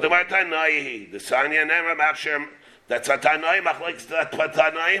 So the word Tanoi, the Sanya Nemra Machshir, that's a Tanoi, Machlekes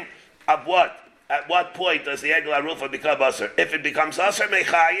Tanoim, of what? At what point does the Egla Rufa become usher? If it becomes usher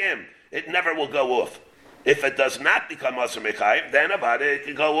Mechayim, it never will go off. If it does not become usher Mechayim, then about it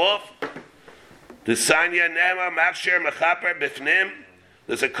can go off. The Sanya Nemra Machshir Mechaper Bifnim,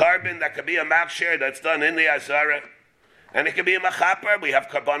 there's a carbon that could be a Machshir that's done in the Azara. And it can be a Mechaper. We have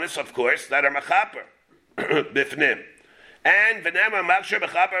carbonis, of course, that are Mechaper Bifnim. And v'nema makshir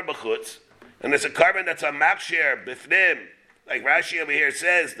b'chaper b'chutz, and there's a carbon that's a makshir b'fnim, like Rashi over here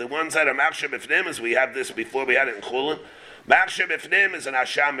says, the ones that are makshir b'fnim, as we have this before, we had it in Chulin. Makshir b'fnim is an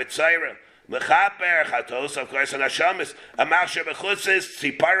asham mitzayra. Mechaper chatos, of course, an asham is a makshir b'chutz is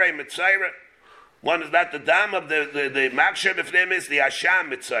tzipare mitzayra. One is not the dam of the makshir b'fnim is the asham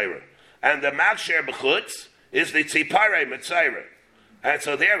mitzayra, and the makshir b'chutz is the tzipare mitzayra. And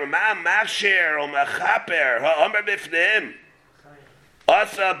so there, ma makshir o mechaper ha'omer b'fnim.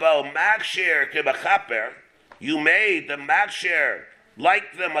 Asa bo makshir ke mechaper. You made the makshir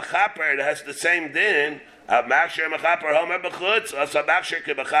like the mechaper. It has the same din. Makshir mechaper ha'omer b'chutz. Asa makshir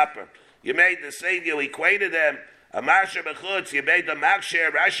ke mechaper. You made the same. You equated them. A makshir b'chutz. You made the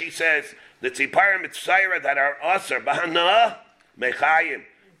makshir. Rashi says the tzipar mitzayra that are aser b'hana mechayim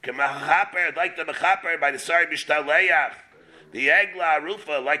ke mechaper like the mechaper by the sari b'shtaleach. The Egla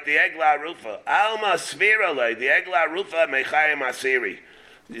Rufa, like the Egla Rufa. Alma Svirale, the Egla Rufa Mechayim Asiri.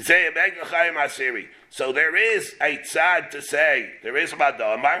 You say Mechayim Asiri. So there is a tzad to say, there is a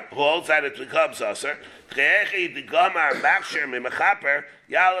Madamar, who holds that it becomes Aser. Chechi the Gomar Makshir mi Mechaper,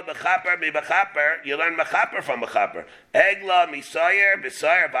 Yala Mechaper mi Mechaper, you learn Mechaper from Mechaper. Egla Misayer,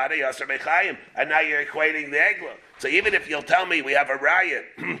 Misayer Bada Aser Mechayim. And now you're equating the Egla. So even if you'll tell me we have a riot,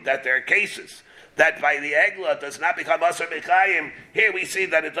 that there are cases, that by the Egla does not become Asar Mechayim, here we see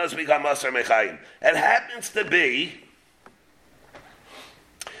that it does become Asar Mechayim. It happens to be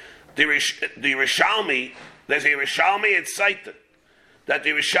the Rishalmi, there's a Rishalmi in Saita, that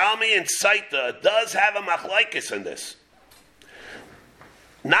the Rishalmi in Saita does have a machlaikis in this.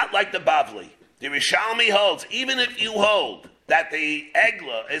 Not like the Bavli. The Rishalmi holds, even if you hold that the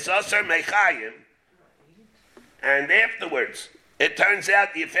Egla is Asar Mechayim, and afterwards, it turns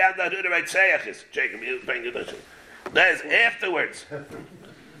out you found out who the right Seyach is. Jacob, you bring it attention. That is afterwards. I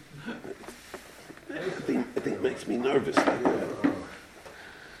think it makes me nervous.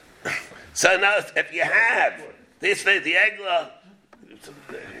 So now, if you have this, the Egla,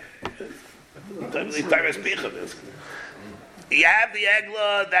 you have the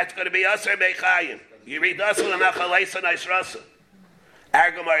Egla that's going to be Aser Mechayim. You read Asel and Achaleisa Naisrasa.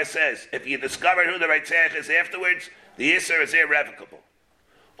 Argamar says, if you discover who the right Seyach is afterwards, the Yisr is irrevocable.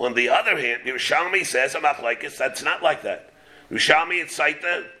 On the other hand, the Rishalmi says, that's not like that. Rishalmi, it's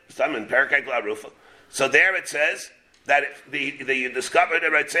Saita, some in Perkei Glarufa. So there it says that if you discover the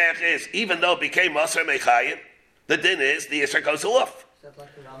Retzach is, even though it became Asar Mechayim, the din is, the Yisr goes off. Is that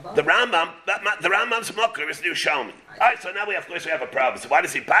like the Rambam? The Rambam's Mokher is the Rishalmi. Alright, so now we have a problem. So why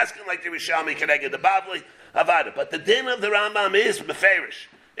does he paskin like the Rishalmi, connected the Bavli, Avada? But the din of the Rambam is Meferish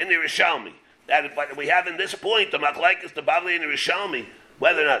in the Rishalmi. That we have in this point, the machlekes, the Bavli and the Rishalmi,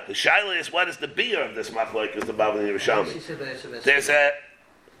 whether or not the shaila is what is the beer of this machlekes, the Bavli and the Rishalmi. There's a.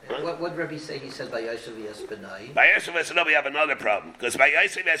 What did Rabbi say? He said by Yosef Yespinai. By Yosef Yespinai, we have another problem because by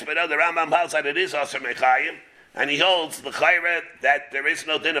Yosef Yespinai, the Rambam holds that it is Aser Mechayim, and he holds the Chayre that there is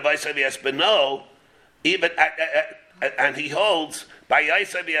no din of Yosef Yespinai, even and he holds by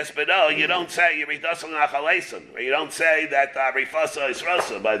Yosef Yespinai, you don't say you read Asal Nachaleison, or you don't say that Rifasa is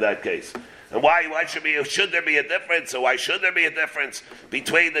Rasa by that case. And why should there be a difference, or why should there be a difference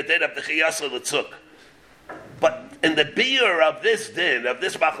between the din of the Chiyasa L'tzuk? But in the beer of this din, of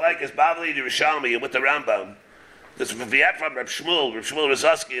this machlekes Bavli the Rishalmi, and with the Rambam, this Viet from Reb Shmuel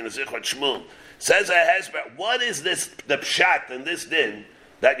Rozovsky and the Zichron Shmuel, says a Hezber, what is this, the pshat in this din,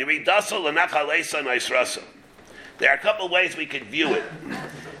 that you read Dasal and Nachaleisa Naisrasa? There are a couple of ways we could view it.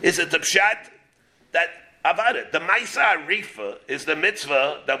 Is it the pshat that about it? The Maisa Arifa is the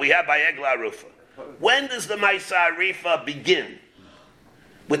mitzvah that we have by Egla Rufa. When does the Maisa Arifa begin?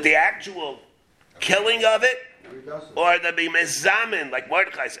 With the actual killing of it? Or the mezamin, like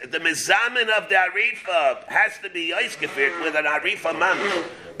Mordechai said? The mezamin of the Arifa has to be oiskefir with an Arifa mam.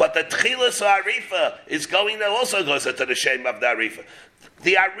 But the Tchilas Arifa is also goes into the shame of the Arifa.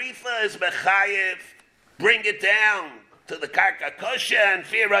 The Arifa is mechayev, bring it down to the karka kosher and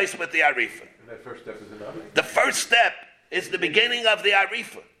fear rice with the arifa. And that first step is enough? The first step is the beginning of the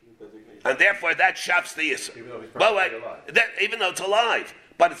arifa. And therefore that shafts the Yisr. Even though it's alive.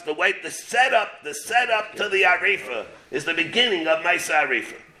 But it's the setup to the arifa is the beginning of Maisa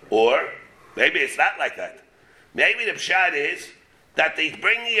arifa. Or, maybe it's not like that. Maybe the pshat is that the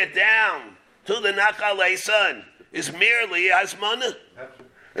bringing it down to the Nachal Leisan is merely Hazmana.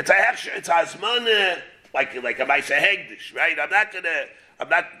 It's a Hazmana, like a Maisa Hegdish, right? I'm not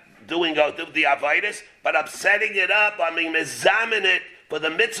doing the Avitis, but I'm setting it up, I'm mezamin it for the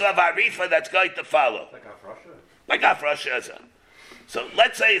mitzvah of Arifa that's going to follow. Like Afrasha. So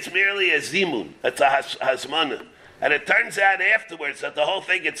let's say it's merely a Zimun, it's a Hazmana. And it turns out afterwards that the whole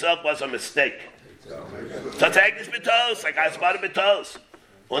thing itself was a mistake. So it's Hegdish B'tos, like Hazmana B'tos.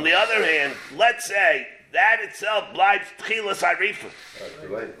 On the other hand, let's say that itself blights Tchilas Arifa.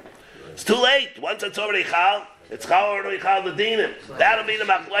 It's too late. Once it's already Chal, it's Chal already Chal the Dinim. That'll be the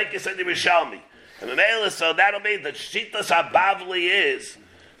Machlaikis and the Rishalmi. And the Mela, so that'll be the Shitas HaBavli is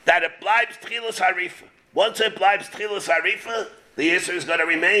that it blights Tchilas Arifa. Once it blights Tchilas Arifa, the Yisr is going to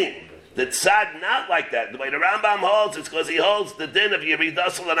remain. The Tzad not like that. The way the Rambam holds, it's because he holds the din of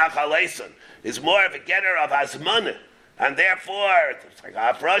Yeridasal and Achaleson. Is more of a getter of Hazmanah. And therefore, it's like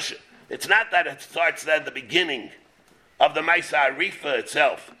Afrasha. It's not that it starts at the beginning of the Maisa Arifa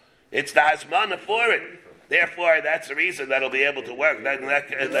itself. It's the Hazmanah for it. Therefore, that's the reason that'll be able to work.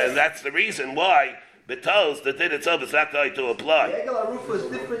 That's the reason why Betos, the din itself is not going to apply. The Egel Arufa is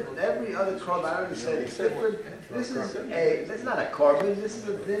different. Every other korban said it's different. This is not a korban. This is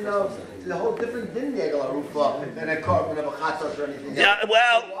a din of, it's a whole different din, the Egel Arufa, than a korban of a chatos or anything else. Yeah,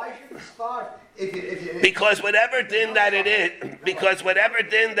 well, so why should it start? Because whatever din that it is,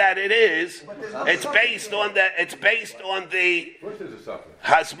 it's based on the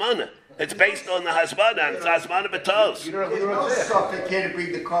Hazmanah. It's based on the Hazmanah, and it's Hazmanah B'tos. There's no suffix here to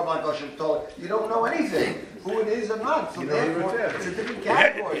bring the korban Hashem told. You don't know anything, who it is or not. So therefore, it's a different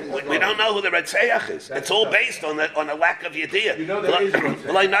category. We don't know who the Retzeach is. It's all based on the lack of Yediyah. You know there is a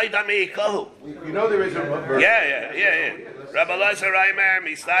Retzeach. You know there is a verse. Yeah. Rabbi Moshe Brown,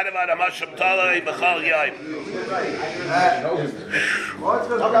 Misladim Adam Hashem Talei B'chal Yom.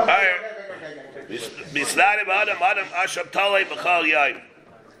 Misladim Adam Hashem Talei B'chal Yom.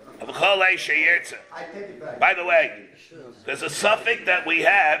 By the way, there's a suffix that we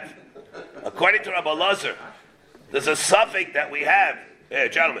have, according to Rabbi Lazar. There's a suffix that we have. Here,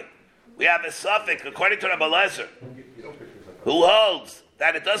 gentlemen, we have a suffix according to Rabbi Lazar, who holds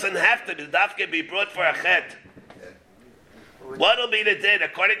that it doesn't have to be brought for a chet. What will be the din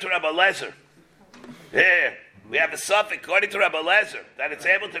according to Rabbi Lazar? Here, we have a suffix according to Rabbi Lazar that it's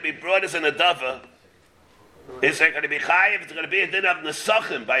able to be brought as an adava. Is there going to be chayiv? It's going to be a din of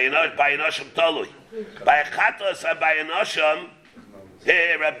nesachim by an osham talui, by a chatos and by an osham.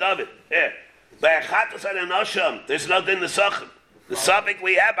 Here, Rab David. Here, by a chatos and an osham, there's no din nesachim. The suffix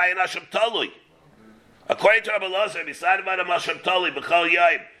we have by an osham talui. According to Rabbi Lazar, beside about a osham talui b'chol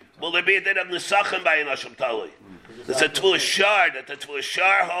yom, will there be a din of nesachim by an osham talui? There's a tvul shar that the tvul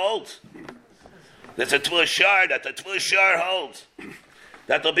shar holds. There's a tvul shar that the tvul shar holds.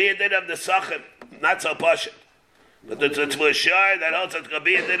 That will be a din of nesachim. Not so pashut. But there's a tvul shar that holds it's going to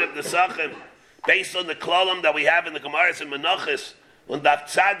be a din of the Sachim based on the klolim that we have in the Gemaras and Menachos on Daf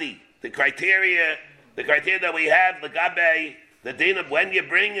Tzadi, the criteria that we have, the Gabe, the din of when you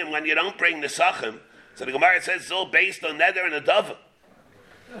bring and when you don't bring the Sachim. So the Gemara says it's all based on Neder and Adava.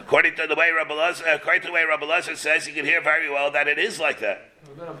 According to the way Rabbi Lazar says, you can hear very well that it is like that.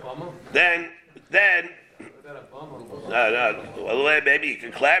 Then. No. Well, maybe you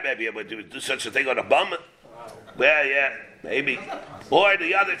can clap. Maybe you would do such a thing on a bum. Well, yeah, maybe. Or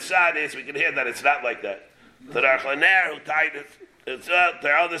the other side is we can hear that it's not like that. The Archaner who tied it,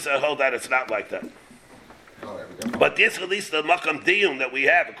 there are others that hold that it's not like that. But this is at least the Makam Diyum that we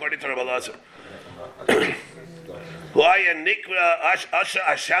have, according to Rabbi Lazar.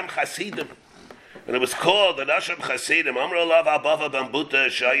 And it was called the Asham Chasidim. Amrulav Abava Bambuta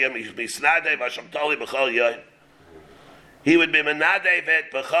Shayim Misnadev Asham Tali B'chol Yom. He would be Menadev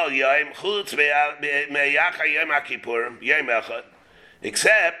et B'chol Yom Chutz Me'yacha Yom HaKippurim Yom Echad,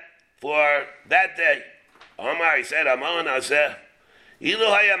 except for that day. Omar, he said, Amon Azeh Ilu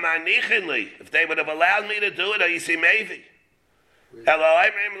Haya Manichin Li. If they would have allowed me to do it, I see maybe.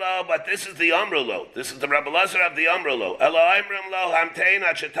 Elohim lo, but this is the Amrulo. This is the Rabbi Lazar of the Amrulo. Elohim lo hamtein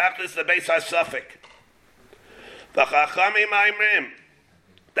at shetachlis the beis hasafik. The Chachamim Aimrim.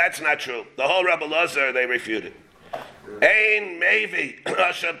 That's not true. The whole Rabbi Lazar they refuted. Ein mevi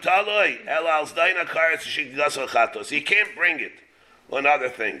asham taloi el al zdaina kares shigaso chatos. He can't bring it on other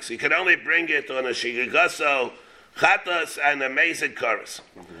things. He can only bring it on a shigaso Chatos and amazing chorus.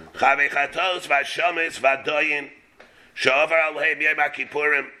 Chavei chatos v'ashomis v'adoyin she'over alheim yom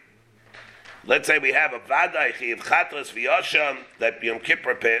HaKippurim. Let's say we have a vaday chiv chatos v'yosham that Yom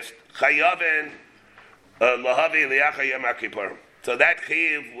Kippur passed. Chayavin lahavi liacha yom HaKippurim. So that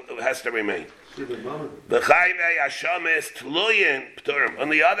chiv has to remain. The chayvei ashomis tluyin pturim. On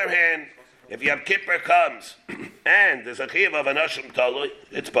the other hand, if Yom Kippur comes and there's a chiv of an asham talui,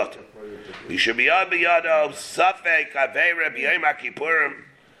 it's butter. We should be on biyado safek aveira b'yom HaKippurim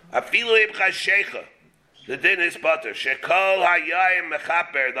afilu im chashecha. The din is butter. Shekol hayayim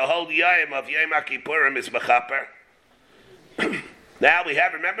mechaper. The whole yayim of Yom HaKippurim is mechaper. Now we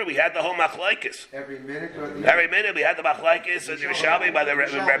had the whole machlokes. Every minute we had the machlokes and Yerushalmi by the Reb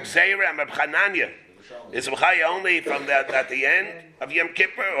Zeira and Reb Chananya. Is Mechaya only from that at the end of Yom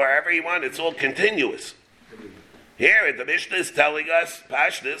Kippur or wherever you want? It's all continuous. Here the Mishnah is telling us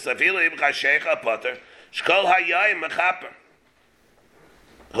Pashtus afilu im chashecha potter shkol hayayim mechaper.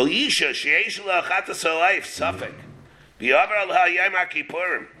 Hoyisha sheish la chatas halayif safek b'yavar al hayayim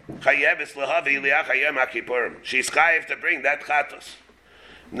HaKippurim chayeves lahavi liach hayayim HaKippurim. She's chayev to bring that chatos.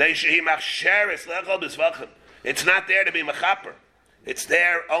 Neishehi machsheres lechol b'zvachim. It's not there to be mechaper. It's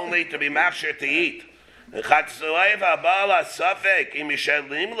there only to be machsher to eat. In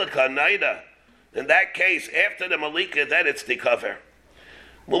that case, after the malika, then it's the cover.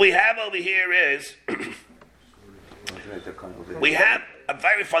 What we have over here is we have a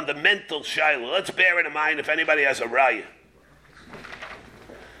very fundamental shayla. Let's bear it in mind if anybody has a raya.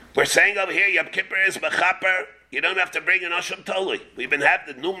 We're saying over here, Yom Kippur is mechaper. You don't have to bring an asham toli. We've been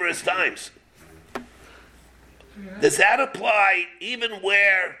having it numerous times. Does that apply even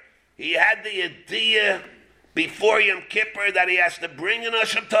where he had the idea before Yom Kippur that he has to bring an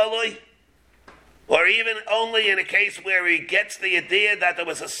asham toli? Or even only in a case where he gets the idea that there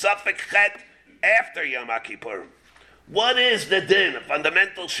was a suffix chet after Yom HaKippurim? What is the din, a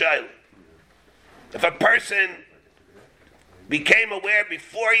fundamental shayla? If a person became aware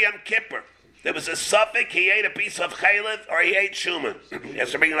before Yom Kippur there was a suffix, he ate a piece of chaylev or he ate shuman, he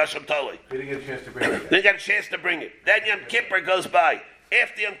has to bring an asham toli. He didn't get a chance to bring it. Didn't get a chance to bring it. Then Yom Kippur goes by.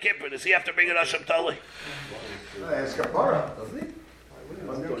 After Yom Kippur, does he have to bring an asham toli? It's kapara, doesn't he?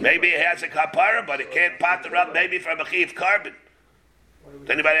 Maybe it has a kapara, but it can't pater up maybe from a chiv carbon. Does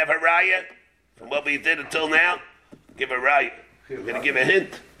anybody have a raya from what we did until now? Give a raya. I'm going to give a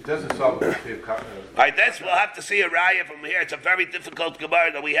hint. It doesn't solve the chiv carbon. All right, we'll have to see a raya from here. It's a very difficult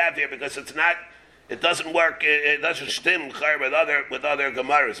gemara that we have here because it doesn't work, it doesn't stem with other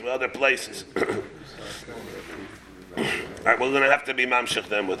gemaras, with other places. All right, we're going to have to be mamshich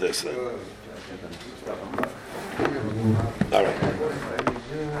then with this then. All right.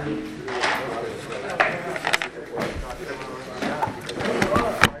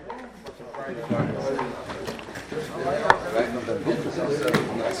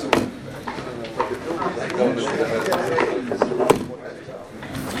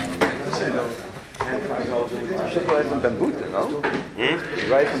 Right from Bambuta, no?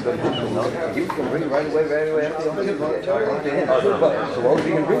 Right from Bambuta, no? You can bring right away after Yom Kippur. So what was he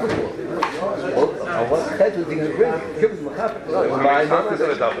going to bring it for? What type was he going to bring? Kippur's Mechaper. Why not?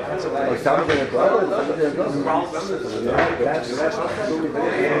 Or something in a brother, something in a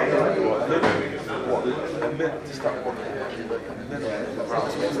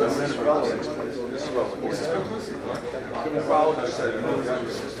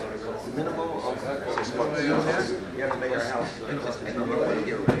Minimum of 6 months. You have to make our house.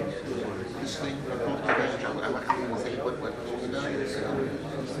 This thing,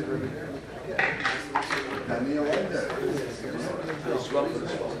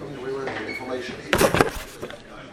 we were in information.